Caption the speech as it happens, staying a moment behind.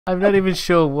I'm not even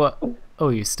sure what. Oh,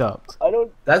 you stopped. I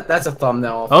don't. That's a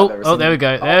thumbnail. Oh, there we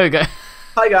go. There we go.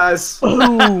 Hi guys.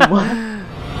 Boom.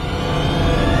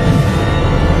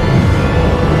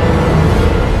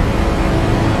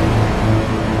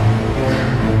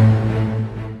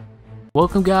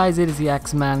 Welcome guys, it is the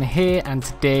AxeMan here, and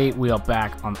today we are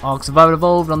back on ARK Survival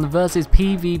Evolved on the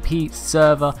VsPVP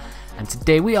server. And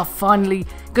today we are finally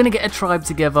going to get a tribe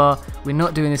together. We're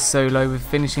not doing this solo, we're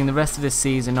finishing the rest of this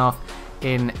season off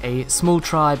in a small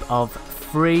tribe of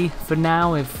 3 for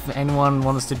now. If anyone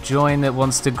wants to join that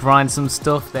wants to grind some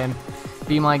stuff, then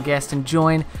be my guest and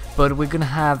join. But we're going to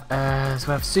have, so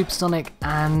we have Supersonic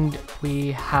and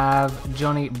we have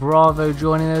Johnny Bravo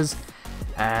joining us.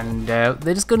 And they're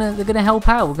gonna help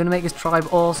out. We're gonna make this tribe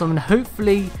awesome and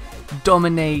hopefully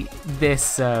dominate this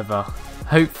server.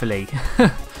 Hopefully.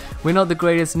 We're not the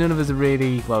greatest, none of us are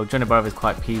really, well, Johnny Bravo is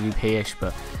quite PvP-ish,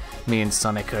 but me and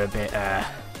Sonic are a bit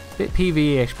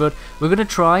PvE-ish, but we're gonna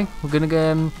try. We're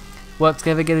gonna work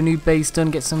together, get a new base done,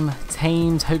 get some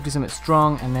tames, hopefully something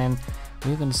strong, and then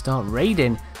we're gonna start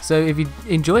raiding. So if you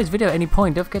enjoy this video at any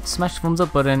point, don't forget to smash the thumbs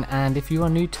up button, and if you are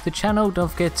new to the channel,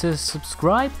 don't forget to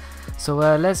subscribe. So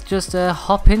let's just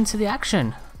hop into the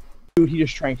action. Dude, he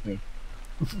just tranked me.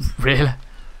 Really?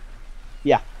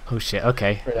 Yeah. Oh shit,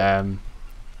 okay.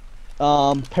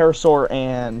 Parasaur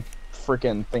and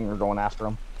freaking thing are going after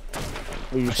him.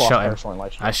 We just lost Parasaur and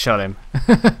Light Shield. I shot him.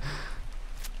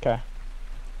 Okay.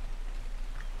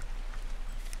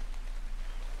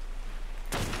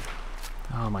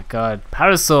 Oh my god.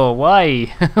 Parasaur, why?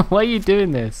 Why are you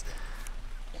doing this?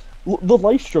 The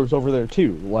Light Shield's over there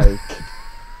too, like...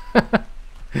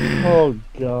 Oh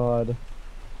god.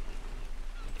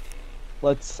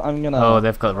 I'm gonna... Oh,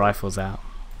 they've got rifles out.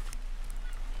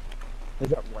 They've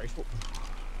got rifles?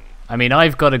 I mean,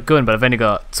 I've got a gun, but I've only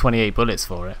got 28 bullets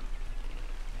for it.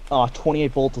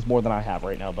 28 bullets is more than I have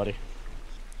right now, buddy.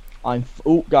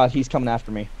 Oh god, he's coming after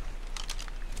me.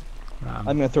 I'm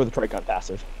gonna throw the trike on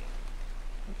passive.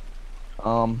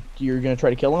 You're gonna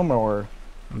try to kill him, or...?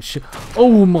 I'm sure.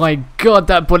 Oh my god,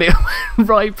 that bullet went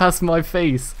right past my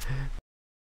face.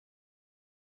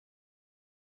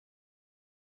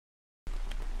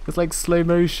 It's like slow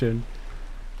motion.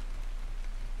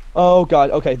 Oh god,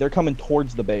 okay, they're coming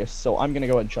towards the base, so I'm gonna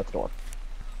go ahead and shut the door.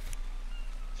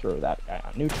 Throw that guy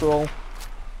on neutral.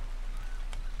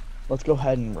 Let's go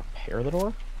ahead and repair the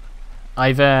door.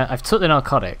 I've took the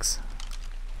narcotics.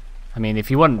 I mean, if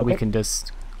you want, okay.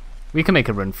 we can make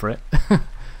a run for it.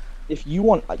 If you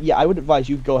want, yeah, I would advise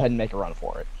you go ahead and make a run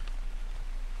for it.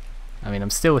 I mean, I'm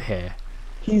still here.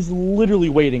 He's literally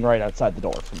waiting right outside the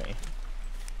door for me.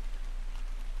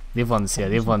 The other one's, yeah,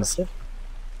 the other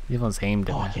one's aimed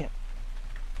at me. I can't.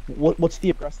 What's the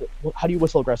aggressive? How do you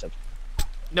whistle aggressive?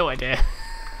 No idea.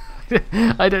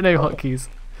 I don't know hotkeys.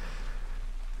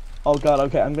 Oh god,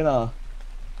 okay, I'm gonna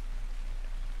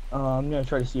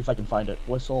try to see if I can find it.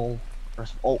 Whistle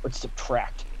aggressive. Oh, it's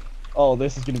subtract. Oh,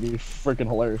 this is gonna be freaking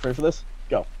hilarious. Ready for this?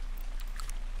 Go.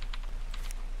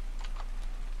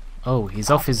 Oh, he's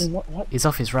off his. He's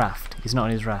off his raft. He's not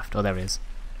on his raft. Oh, there he is.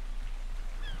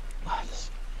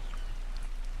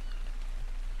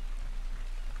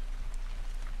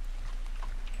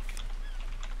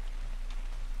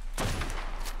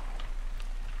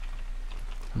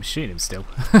 I'm shooting him still.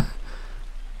 I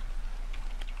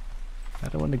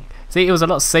don't want to. See, it was a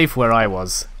lot safer where I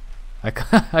was.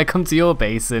 I come to your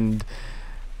base and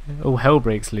oh, hell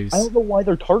breaks loose. I don't know why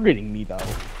they're targeting me though.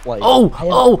 Like,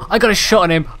 I got a shot on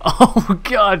him. Oh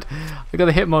god, I got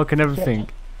a hit mark and everything.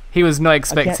 He was not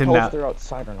expecting I can't tell that. If they're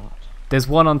outside or not. There's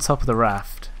one on top of the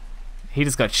raft. He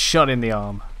just got shot in the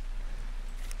arm.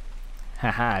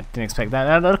 Haha, didn't expect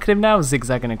that. Look at him now,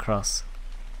 zigzagging across.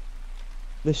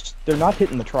 They're not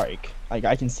hitting the trike. Like,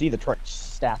 I can see the trike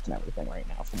stats and everything right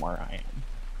now from where I am.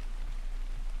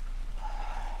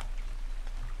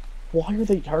 Why are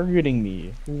they targeting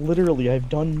me? Literally, I've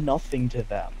done nothing to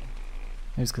them.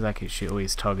 It's because I can shoot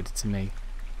always targeted to me.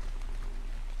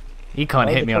 He can't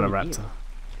hit me on a raptor.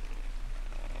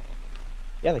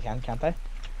 Yeah, they can, can't they?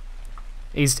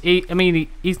 He's not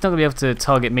gonna be able to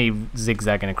target me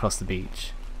zigzagging across the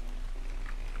beach.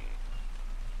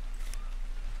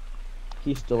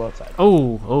 He's still outside.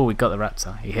 Oh, we got the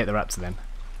raptor. He hit the raptor then.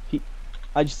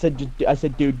 I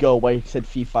said, dude, go away. He said,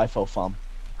 fee fi fo fum.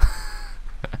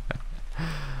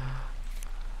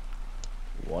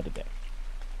 What a day.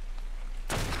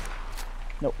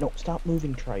 No, stop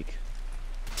moving, trike.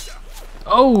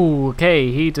 Oh,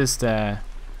 okay, he just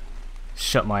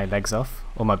shut my legs off,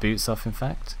 or my boots off, in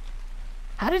fact.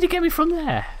 How did he get me from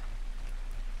there?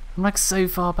 I'm like so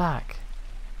far back.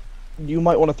 You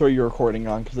might want to throw your recording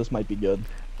on, because this might be good.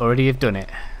 Already have done it.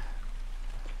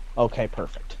 Okay,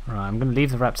 perfect. Right, I'm gonna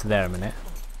leave the raptor there a minute.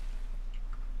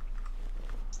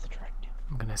 What's the track do?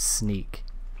 I'm gonna sneak.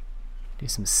 Do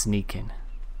some sneaking.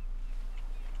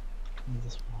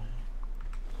 This one.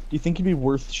 Do you think it'd be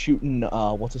worth shooting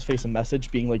what's his face a message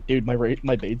being like, dude,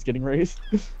 my bait's getting raised,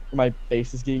 or my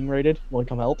base is getting raided? Want to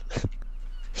come help?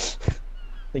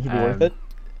 Think it'd be worth it?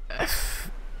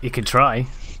 You could try.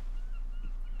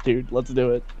 Dude, let's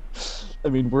do it. I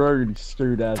mean, we're already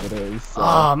screwed as it is. So.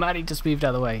 Oh, Maddie just moved out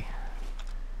of the way.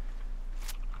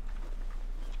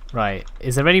 Right,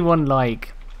 is there anyone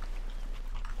like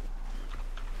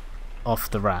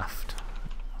off the raft?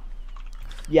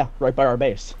 Yeah, right by our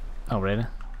base. Oh, really?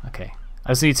 Okay. I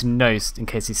just need to know in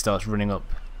case he starts running up.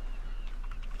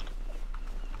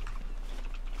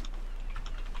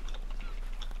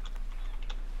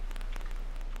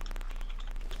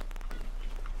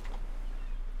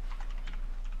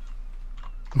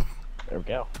 There we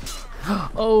go.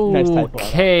 Oh, Nice typo.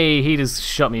 okay. He just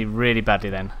shot me really badly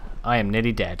then. I am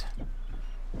nearly dead.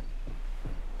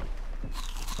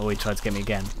 Oh, he tried to get me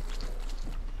again.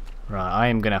 Right, I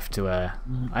am gonna have to.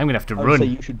 I'm gonna have to I would run. say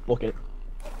you should book it.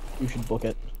 You should book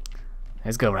it.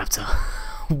 Let's go, Raptor.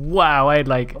 Wow, I had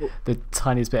like the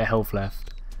tiniest bit of health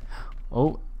left.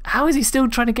 Oh, how is he still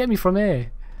trying to get me from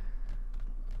here?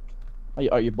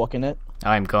 Are you booking it?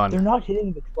 I'm gone. They're not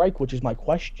hitting the strike, which is my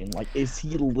question. Like, is he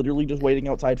literally just waiting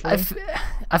outside for me?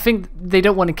 I think they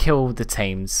don't want to kill the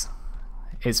tames.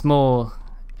 It's more.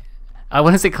 I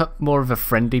want to say more of a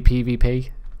friendly PvP.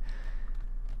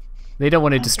 They don't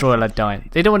want to destroy our dino.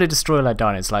 They don't want to destroy our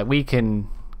dinos. Like, we can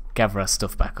gather our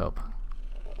stuff back up.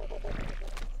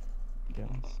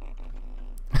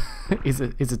 He's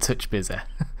a touch busy.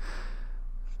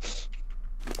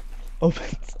 Open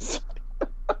sesame.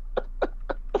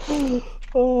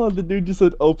 Oh, the dude just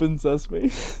said open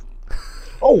sesame.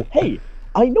 Oh, hey,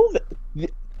 I know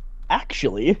that.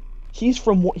 Actually, he's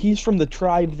from the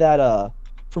tribe that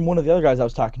from one of the other guys I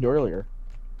was talking to earlier.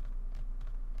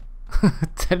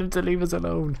 Tell him to leave us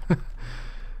alone. I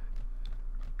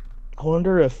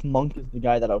wonder if Monk is the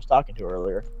guy that I was talking to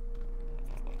earlier.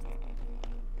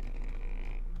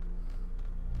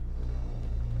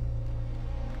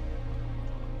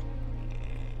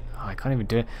 Oh, I can't even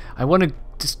do it. I want to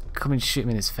just come and shoot him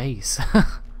in his face. I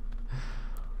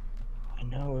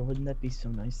know, wouldn't that be so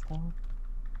nice though?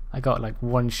 I got like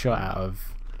one shot out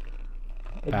of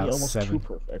It'd about be almost 7. too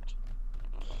perfect.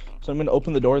 So I'm gonna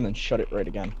open the door and then shut it right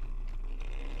again.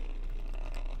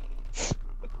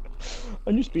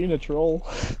 I'm just being a troll.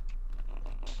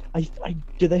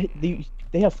 Do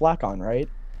they have flak on, right?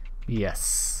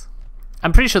 Yes.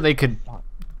 I'm pretty sure they could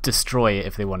destroy it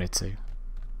if they wanted to.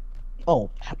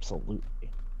 Oh, absolutely.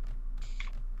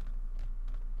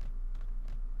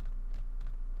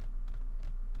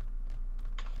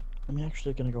 I'm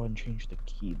actually gonna go ahead and change the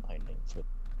key bindings.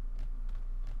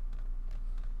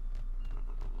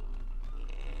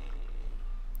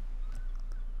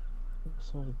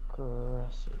 So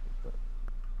aggressive.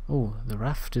 Oh, the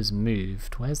raft has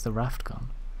moved. Where's the raft gone?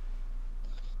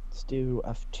 Let's do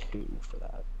F2 for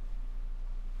that.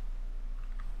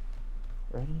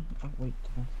 Ready? Oh wait,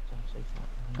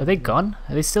 Are they gone?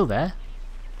 Are they still there?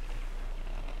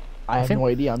 I have no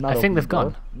idea. I'm not. I think opening they've the door.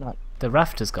 gone. Not. The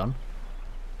raft has gone.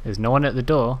 There's no one at the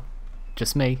door.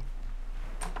 Just me.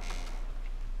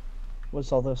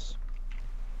 What's all this?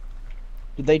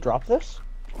 Did they drop this?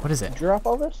 What is it? Did you drop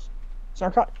all this? It's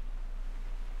narcotic.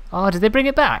 Oh, did they bring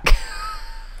it back?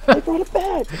 They brought it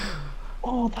back.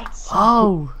 Oh, that's. So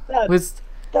Oh,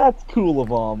 that's cool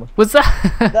of them. Was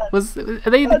that are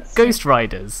they the that's- ghost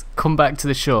riders come back to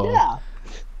the shore? Yeah.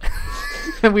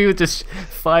 And we were just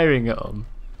firing at them.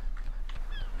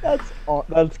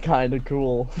 That's kind of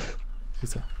cool.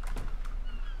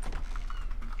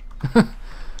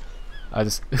 I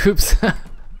just oops.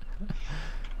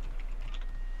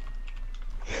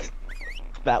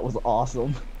 That was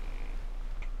awesome.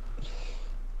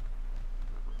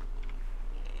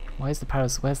 Where's the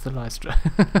paras? Where's the Lystra?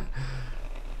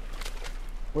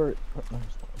 Where?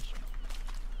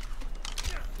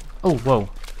 Oh, whoa.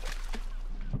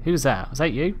 Who was that? Was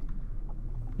that you?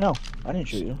 No, I didn't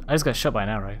shoot you. I just got shot by an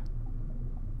arrow.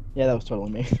 Yeah, that was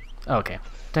totally me. Oh, okay.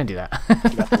 Don't do that. You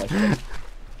got the light.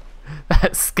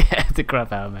 That scared the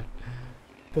crap out of me.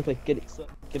 Quickly, get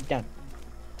it down.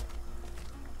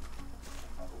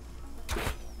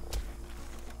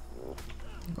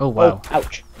 Oh, wow. Oh,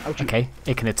 ouch. Ouch. Okay,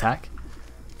 it can attack.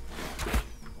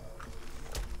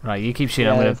 Right, you keep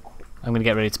shooting. Yeah, I'm gonna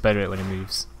get ready to better it when it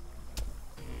moves.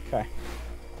 Okay.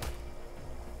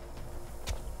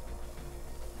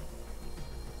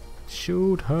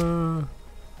 Shoot her.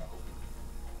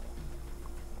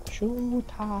 Shoot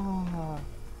her.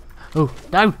 Oh,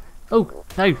 no! Oh,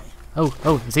 no!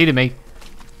 Oh, it's eating me.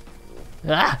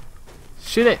 Ah!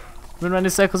 Shoot it! Run around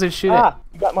in circles and shoot it.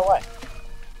 You got in my way.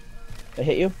 They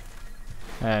hit you?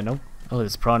 No. Oh,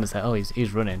 there's piranhas there. Oh,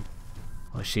 he's running.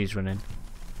 Or she's running.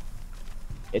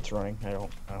 It's running. I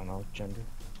don't know gender.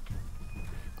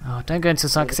 Oh, don't go into the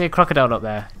sun. I can see a crocodile up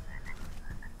there.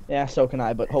 Yeah, so can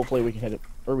I, but hopefully we can hit it,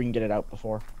 or we can get it out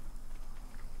before.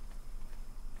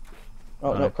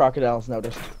 Oh, no, crocodile's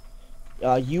noticed.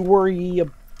 You worry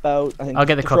about, I think, I'll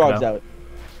get the frog's crocodile. out.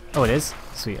 Oh, it is?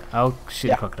 Sweet. I'll shoot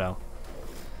the crocodile.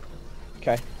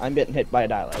 Okay, I'm getting hit by a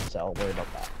dilate, so I'll worry about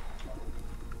that.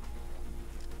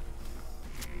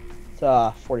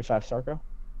 It's 45 Sarko.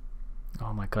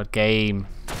 Oh my god, game.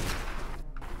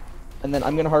 And then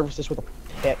I'm gonna harvest this with a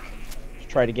pick to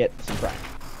try to get some prime.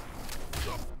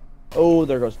 Oh,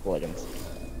 there goes the leggings.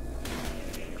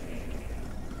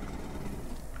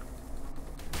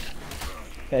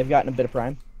 Okay, I've gotten a bit of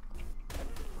prime.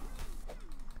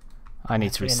 I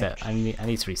need to reset. I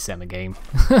need to reset my game.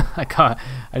 I can't.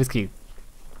 I just keep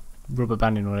rubber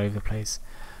banding all over the place.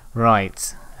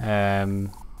 Right.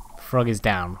 Frog is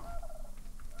down.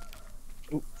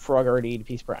 Ooh, frog already ate a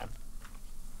piece of prime.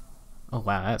 Oh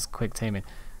wow, that's quick taming.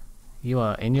 You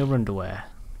are in your underwear.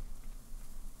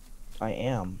 I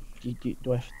am. Do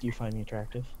you find me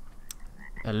attractive?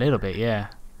 A little bit, yeah.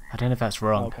 I don't know if that's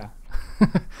wrong. Okay.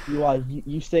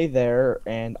 You stay there,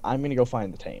 and I'm gonna go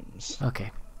find the tames.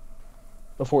 Okay.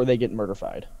 Before they get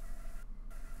murderfied.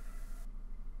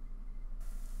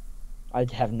 I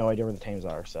have no idea where the tames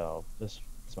are, so this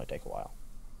might take a while.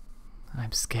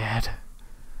 I'm scared.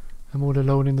 I'm all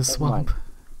alone in the swamp.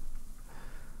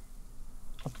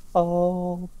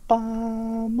 All by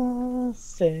myself.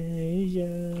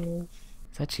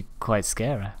 It's actually quite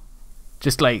scary.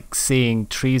 Just like seeing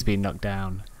trees being knocked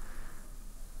down.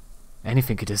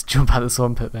 Anything could just jump out of the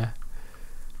swamp up there.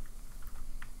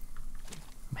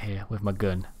 I'm here with my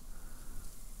gun.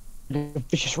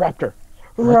 Vicious raptor.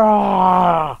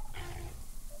 Rah!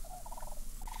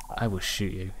 I will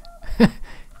shoot you.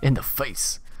 In the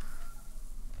face.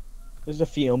 There's a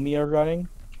Fiomia running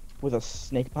with a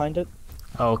snake behind it.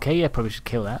 Okay, yeah, probably should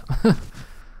kill that.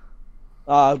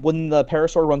 When the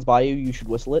parasaur runs by you, you should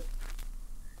whistle it.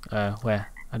 Where?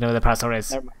 I know where the parasaur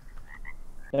is.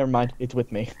 Never mind. It's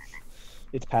with me.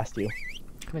 It's past you.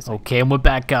 Okay, and we're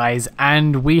back, guys,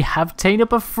 and we have tamed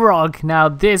up a frog. Now,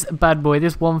 this bad boy,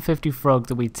 this 150 frog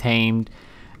that we tamed,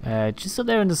 just up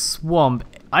there in the swamp,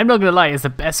 I'm not gonna lie, it's the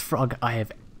best frog I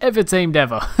have ever tamed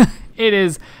ever. It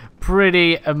is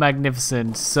pretty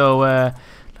magnificent. So, look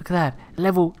at that,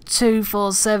 level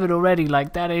 247 already.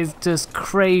 Like, that is just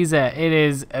crazy. It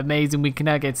is amazing. We can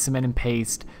now get cement and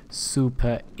paste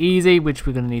super easy, which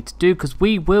we're gonna need to do because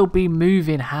we will be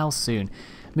moving house soon.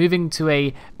 Moving to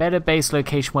a better base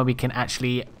location where we can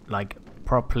actually like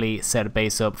properly set a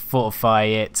base up, fortify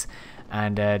it,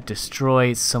 and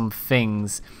destroy some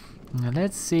things. Now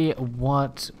let's see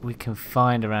what we can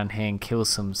find around here and kill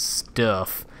some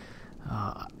stuff.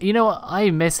 You know what?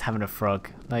 I miss having a frog.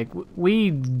 Like,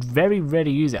 we very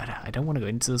rarely use it. I don't want to go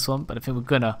into the swamp, but I think we're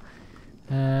gonna.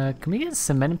 Can we get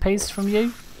cement paste from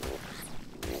you?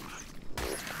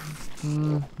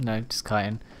 No, just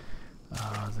kiting.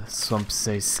 Oh, the swamp's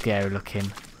so scary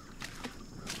looking.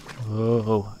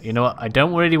 Oh, you know what? I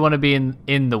don't really want to be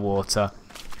in the water.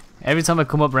 Every time I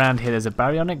come up around here, there's a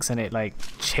baryonyx, and it like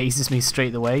chases me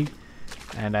straight away.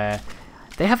 And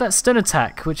they have that stun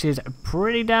attack, which is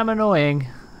pretty damn annoying.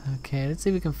 Okay, let's see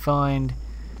if we can find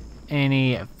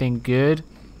anything good.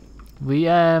 We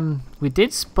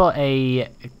did spot I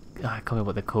can't remember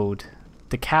what they're called.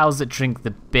 The cows that drink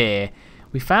the beer.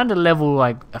 We found a level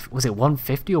like, was it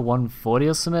 150 or 140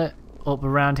 or something up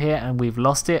around here, and we've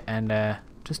lost it, and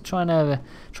just trying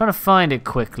to find it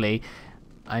quickly.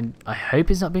 I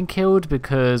hope it's not been killed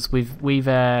because we've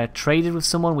traded with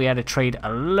someone. We had to trade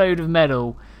a load of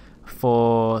metal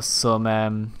for some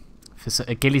a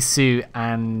ghillie suit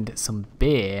and some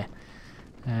beer.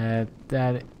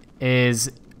 That is,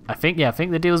 I think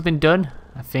the deal's been done.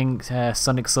 I think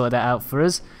Sonic sorted that out for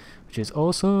us, which is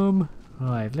awesome.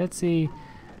 Right, let's see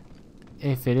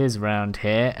if it is around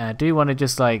here. I do want to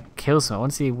just like kill some. I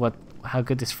want to see how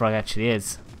good this frog actually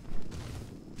is.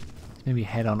 Maybe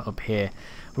head on up here.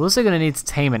 We're also going to need to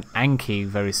tame an Anki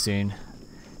very soon,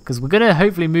 because we're going to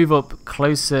hopefully move up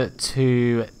closer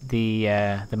to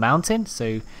the mountain,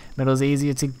 so metal's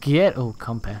easier to get. Oh,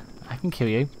 compare. I can kill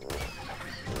you.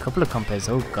 A couple of compares.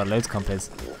 Oh god, loads of compares.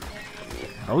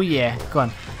 Oh yeah, go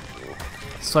on.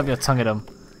 Swipe your tongue at them.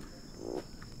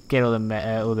 Get all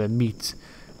the meat.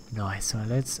 Nice. So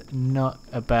let's knock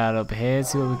about up here,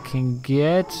 see what we can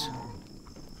get.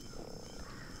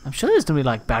 I'm sure there's gonna be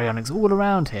like baryonyx all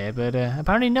around here, but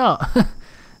apparently not.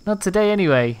 Not today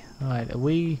anyway. Right, are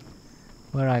we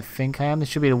where I think I am? There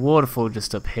should be a waterfall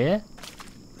just up here.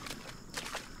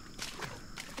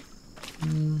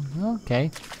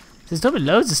 Okay. There's probably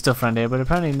loads of stuff around here, but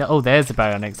apparently no. Oh, there's the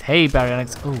baryonyx. Hey,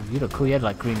 baryonyx. Oh, you look cool. You had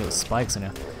like green little spikes on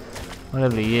you.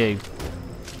 Whatever to you.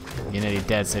 You're nearly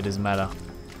dead, so it doesn't matter.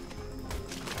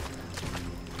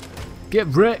 Get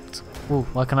wrecked. Oh,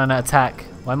 why can I not attack?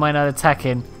 Why am I not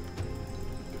attacking?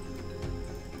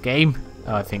 Game?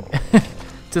 Oh, I think.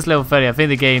 Just level 30. I think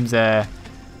the game's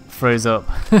froze up.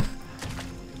 The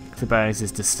baryonyx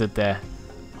is just stood there.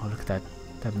 Oh, look at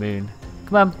that moon.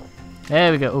 Come on.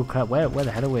 There we go. Oh crap, where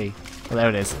the hell are we? Oh, there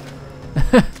it is.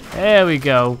 There we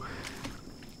go.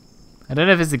 I don't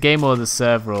know if it's the game or the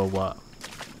server or what.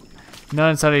 Not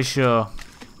entirely sure.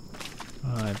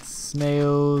 Alright,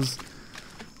 snails.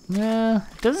 Yeah,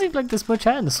 it doesn't seem like there's much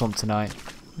out in the swamp tonight.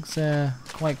 Looks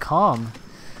quite calm.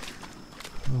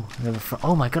 Oh, another frog.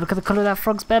 Oh my god, look at the colour of that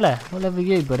frog's belly. What level are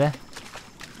you, buddy?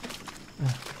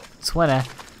 20.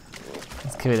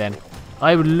 Let's kill it then.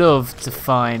 I would love to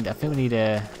find. I think we need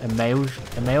a male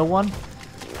one.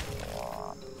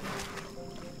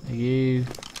 Are you?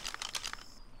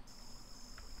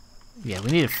 Yeah, we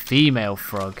need a female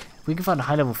frog. If we can find a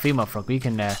high-level female frog, we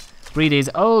can breed these.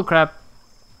 Oh crap!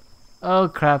 Oh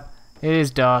crap! It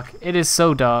is dark. It is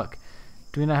so dark.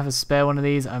 Do we not have a spare one of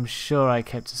these? I'm sure I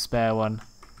kept a spare one.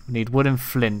 We need wood and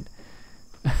flint.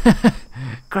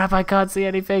 Crap! I can't see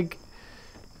anything.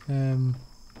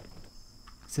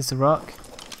 Is this a rock?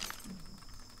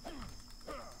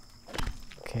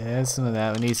 Okay, there's some of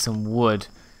that. We need some wood.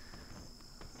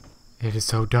 It is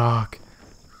so dark.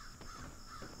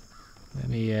 Let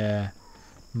me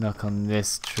knock on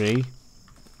this tree.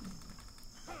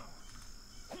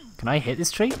 Can I hit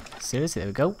this tree? Seriously, there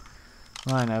we go.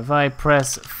 Right, now if I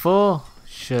press 4,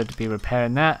 should be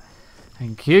repairing that.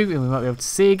 Thank you, and we might be able to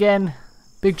see again.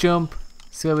 Big jump.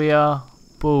 See where we are.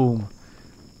 Boom.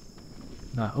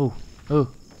 No, oh,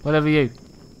 whatever you.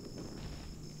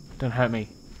 Don't hurt me.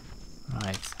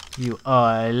 Right, you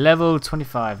are level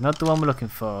 25, not the one we're looking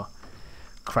for.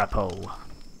 Crapo.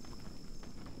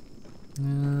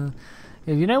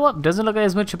 You know what? Doesn't look like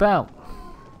there's much about.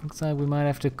 Looks like we might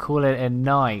have to call it a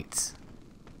night.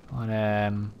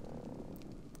 I'm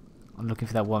looking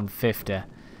for that 150.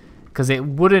 Because it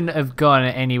wouldn't have gone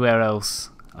anywhere else.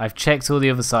 I've checked all the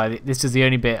other side. This is the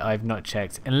only bit I've not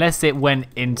checked. Unless it went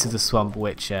into the swamp,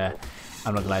 which I'm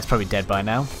not gonna lie, it's probably dead by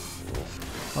now.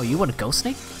 Oh, you want a ghost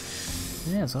snake?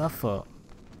 Yeah, that's what I thought.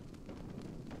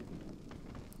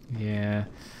 Yeah.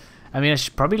 I mean, I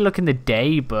should probably look in the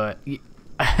day, but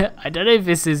I don't know if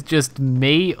this is just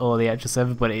me or the actual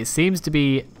server, but it seems to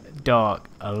be dark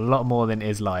a lot more than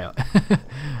is light.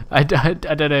 I don't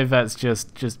know if that's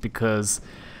just because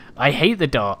I hate the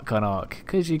dark on ARK,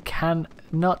 because you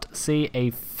cannot see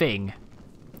a thing,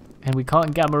 and we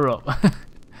can't gamma up,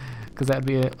 because that would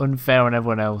be unfair on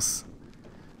everyone else.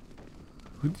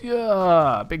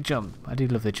 Yeah, big jump. I do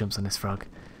love the jumps on this frog.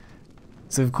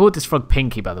 So we've called this frog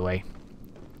Pinky, by the way,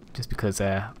 just because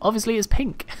obviously it's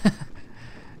pink.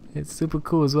 It's super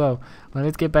cool as well. Well,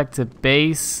 let's get back to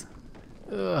base.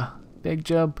 Big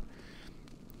jump.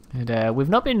 And we've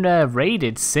not been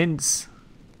raided since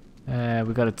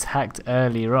we got attacked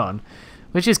earlier on,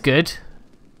 which is good.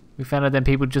 We found out then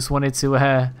people just wanted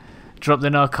to drop the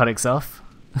narcotics off.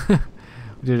 We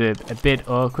did it a bit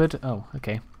awkward. Oh,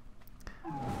 okay.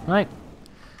 Right,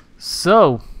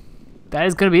 so that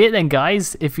is going to be it then,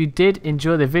 guys. If you did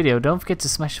enjoy the video, don't forget to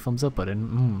smash the thumbs up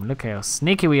button. Look how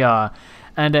sneaky we are.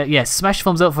 And yeah, smash the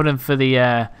thumbs up for them for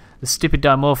the stupid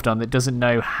Dimorphodon that doesn't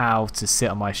know how to sit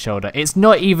on my shoulder. It's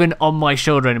not even on my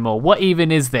shoulder anymore. What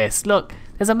even is this? Look,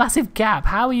 there's a massive gap.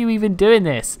 How are you even doing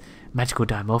this? Magical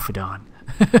Dimorphodon.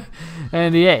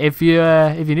 And yeah, if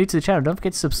you're new to the channel, don't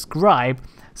forget to subscribe.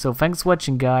 So thanks for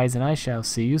watching, guys, and I shall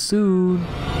see you soon.